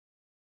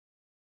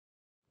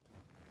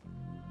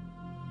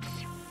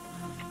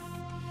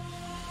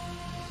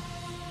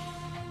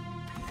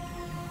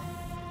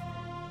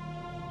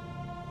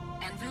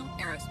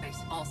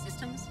All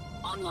systems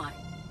online.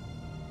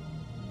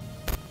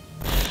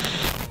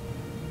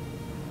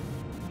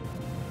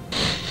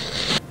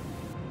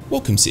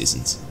 Welcome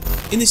citizens.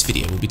 In this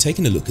video we'll be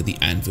taking a look at the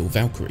Anvil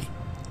Valkyrie.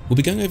 We'll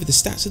be going over the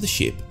stats of the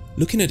ship,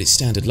 looking at its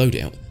standard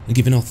loadout and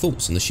giving our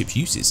thoughts on the ship's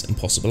uses and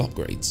possible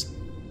upgrades.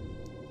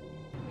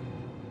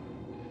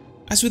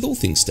 As with all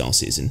things Star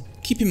Citizen,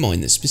 keep in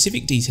mind that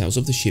specific details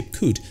of the ship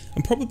could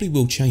and probably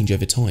will change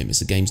over time as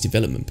the game's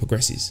development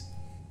progresses.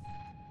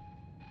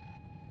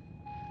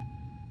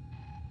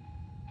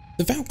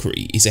 The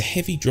Valkyrie is a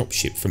heavy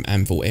dropship from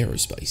Anvil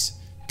Aerospace,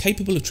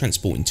 capable of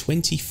transporting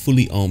 20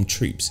 fully armed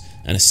troops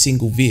and a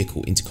single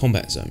vehicle into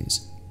combat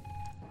zones.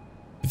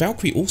 The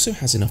Valkyrie also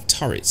has enough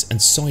turrets and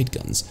side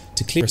guns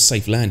to clear a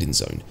safe landing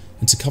zone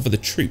and to cover the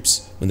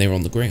troops when they are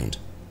on the ground.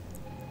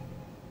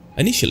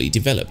 Initially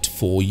developed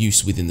for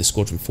use within the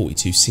Squadron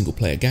 42 single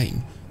player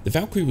game, the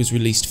Valkyrie was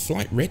released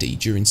flight ready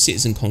during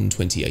CitizenCon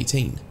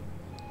 2018.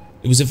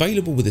 It was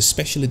available with a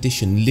special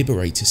edition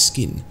Liberator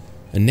skin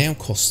and now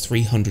costs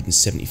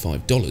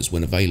 $375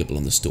 when available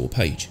on the store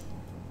page.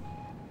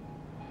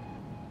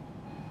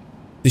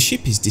 The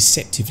ship is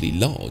deceptively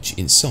large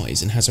in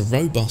size and has a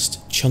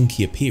robust,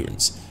 chunky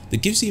appearance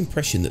that gives the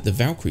impression that the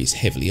Valkyrie is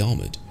heavily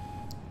armoured.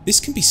 This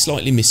can be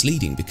slightly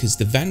misleading because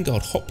the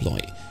Vanguard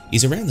hoplite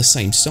is around the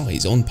same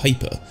size on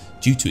paper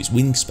due to its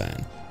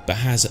wingspan, but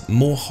has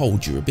more hull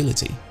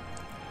durability.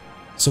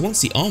 So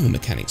once the armour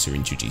mechanics are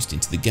introduced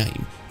into the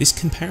game, this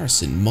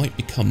comparison might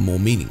become more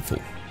meaningful.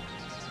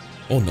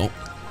 Or not.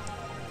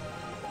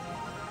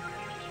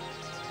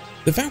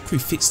 The Valkyrie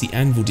fits the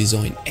Anvil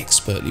design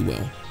expertly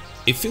well.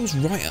 It feels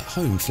right at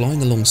home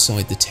flying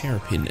alongside the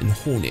Terrapin and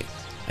Hornet,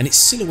 and its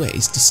silhouette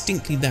is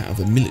distinctly that of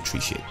a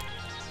military ship.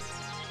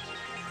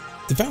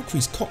 The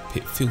Valkyrie's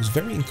cockpit feels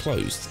very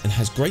enclosed and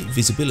has great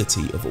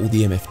visibility of all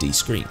the MFD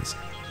screens.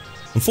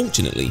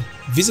 Unfortunately,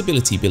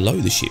 visibility below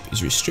the ship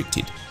is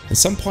restricted and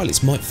some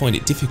pilots might find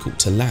it difficult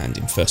to land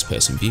in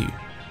first-person view.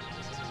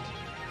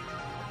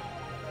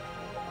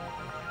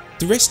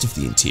 The rest of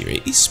the interior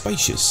is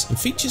spacious and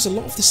features a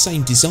lot of the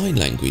same design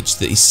language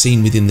that is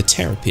seen within the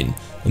Terrapin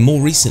and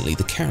more recently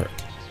the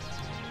Carrack.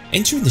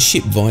 Entering the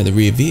ship via the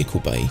rear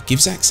vehicle bay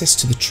gives access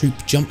to the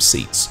troop jump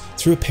seats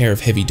through a pair of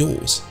heavy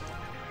doors.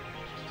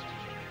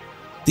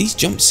 These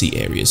jump seat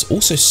areas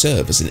also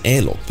serve as an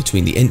airlock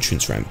between the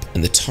entrance ramp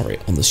and the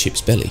turret on the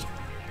ship's belly.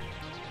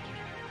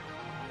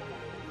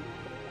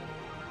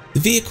 The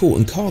vehicle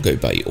and cargo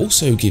bay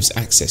also gives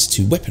access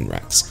to weapon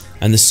racks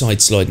and the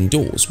side sliding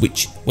doors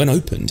which, when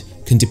opened,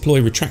 can deploy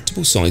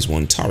retractable size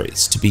 1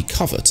 turrets to be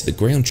cover to the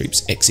ground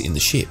troops exiting the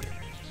ship.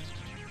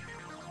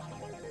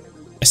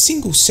 A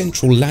single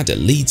central ladder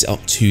leads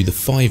up to the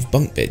 5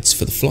 bunk beds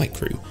for the flight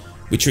crew,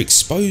 which are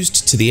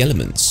exposed to the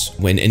elements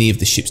when any of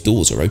the ship's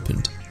doors are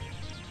opened.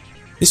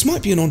 This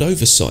might be an odd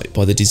oversight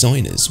by the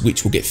designers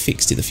which will get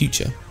fixed in the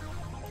future,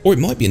 or it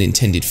might be an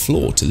intended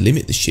flaw to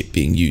limit the ship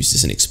being used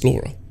as an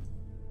explorer.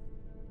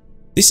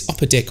 This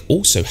upper deck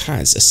also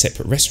has a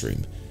separate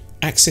restroom,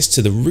 access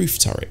to the roof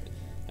turret,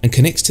 and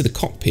connects to the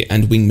cockpit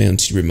and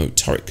wing-mounted remote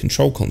turret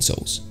control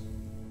consoles.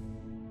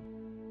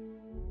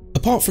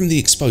 Apart from the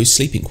exposed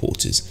sleeping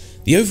quarters,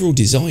 the overall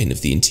design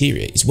of the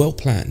interior is well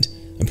planned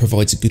and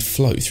provides a good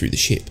flow through the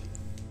ship.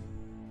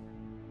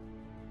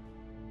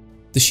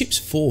 The ship's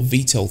 4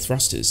 VTOL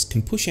thrusters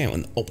can push out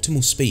an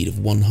optimal speed of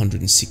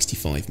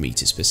 165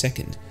 meters per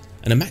second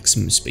and a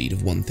maximum speed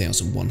of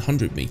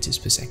 1100 meters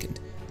per second,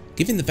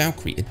 giving the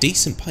Valkyrie a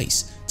decent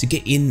pace to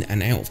get in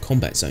and out of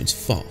combat zones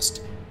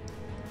fast.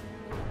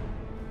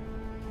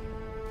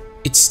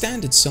 Its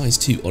standard size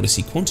 2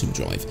 Odyssey quantum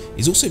drive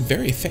is also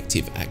very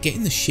effective at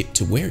getting the ship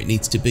to where it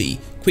needs to be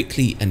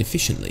quickly and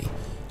efficiently,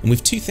 and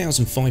with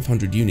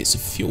 2,500 units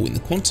of fuel in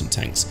the quantum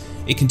tanks,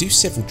 it can do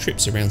several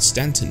trips around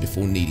Stanton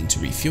before needing to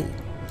refuel.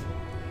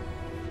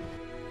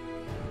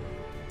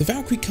 The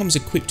Valkyrie comes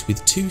equipped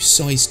with 2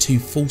 size 2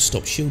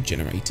 full-stop shield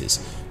generators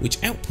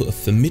which output a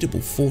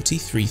formidable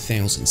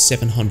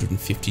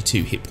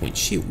 43,752 hit point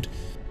shield,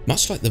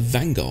 much like the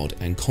Vanguard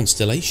and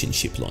Constellation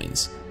ship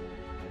lines.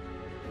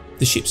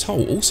 The ship's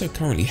hull also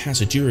currently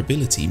has a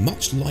durability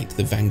much like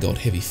the Vanguard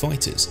heavy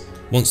fighters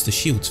once the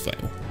shields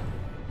fail.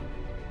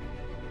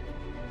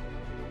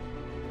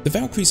 The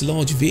Valkyrie's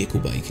large vehicle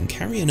bay can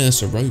carry an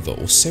Ursa rover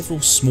or several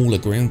smaller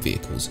ground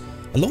vehicles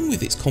along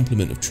with its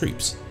complement of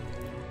troops.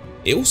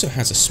 It also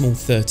has a small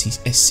 30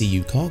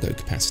 SCU cargo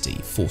capacity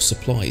for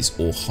supplies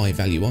or high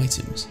value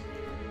items.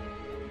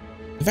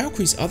 The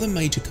Valkyrie's other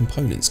major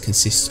components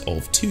consist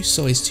of 2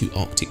 size 2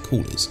 Arctic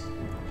coolers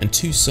and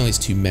 2 size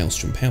 2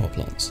 Maelstrom power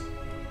plants.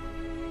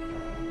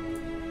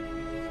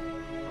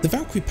 The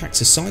Valkyrie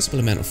packs a sizable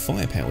amount of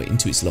firepower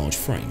into its large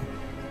frame,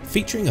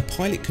 featuring a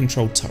pilot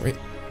controlled turret,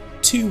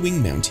 2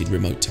 wing mounted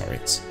remote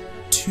turrets,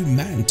 2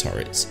 manned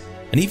turrets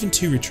and even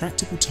 2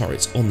 retractable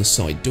turrets on the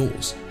side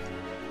doors.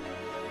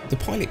 The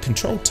pilot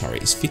controlled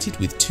turret is fitted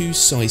with 2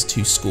 size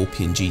 2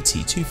 Scorpion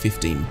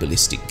GT215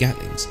 ballistic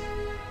Gatlings,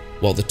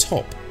 while the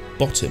top,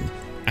 bottom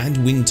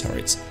and wing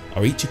turrets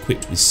are each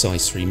equipped with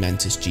size 3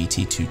 Mantis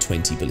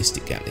GT220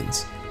 ballistic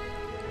Gatlings.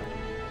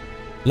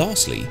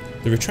 Lastly,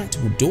 the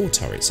retractable door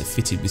turrets are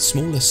fitted with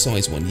smaller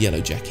size 1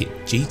 Yellow Jacket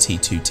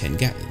GT210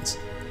 Gatlins.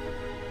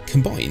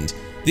 Combined,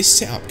 this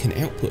setup can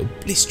output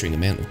a blistering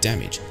amount of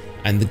damage,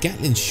 and the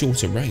Gatlin's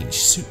shorter range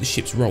suit the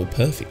ship's role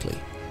perfectly.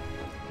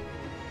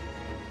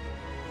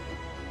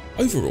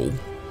 Overall,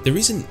 there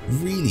isn't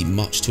really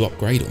much to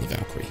upgrade on the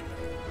Valkyrie.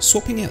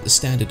 Swapping out the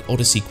standard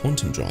Odyssey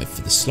Quantum Drive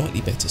for the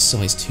slightly better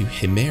size 2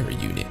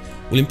 Hemera unit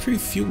will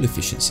improve fuel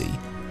efficiency,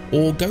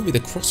 or go with a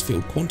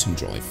crossfield Quantum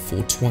Drive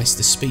for twice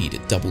the speed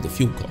at double the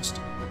fuel cost.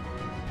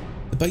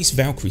 The base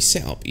Valkyrie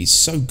setup is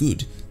so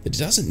good that it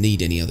doesn't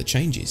need any other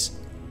changes.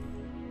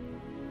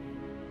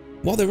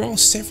 While there are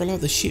several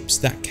other ships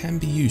that can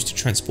be used to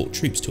transport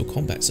troops to a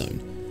combat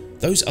zone,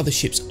 those other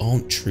ships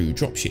aren't true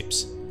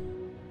dropships.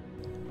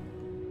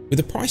 With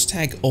a price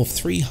tag of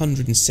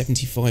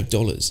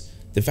 $375,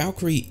 the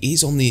Valkyrie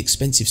is on the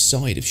expensive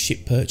side of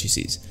ship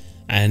purchases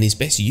and is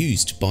best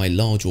used by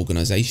large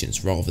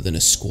organisations rather than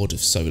a squad of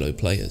solo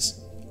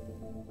players.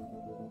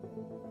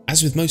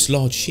 As with most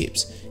large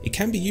ships, it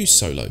can be used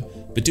solo,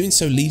 but doing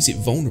so leaves it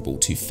vulnerable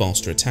to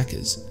faster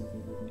attackers.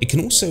 It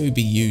can also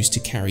be used to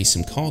carry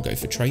some cargo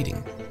for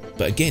trading,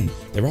 but again,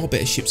 there are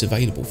better ships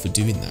available for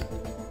doing that.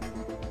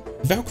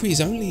 The Valkyrie is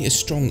only as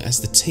strong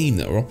as the team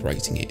that are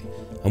operating it,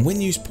 and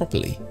when used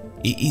properly,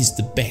 it is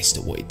the best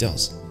at what it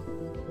does.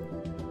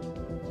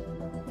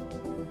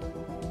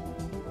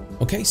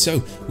 Okay,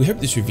 so we hope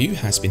this review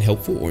has been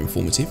helpful or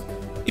informative.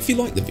 If you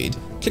liked the vid,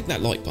 click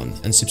that like button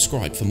and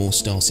subscribe for more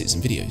Star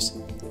Citizen videos.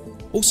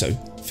 Also,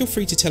 feel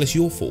free to tell us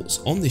your thoughts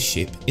on this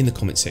ship in the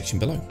comment section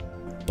below.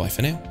 Bye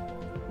for now.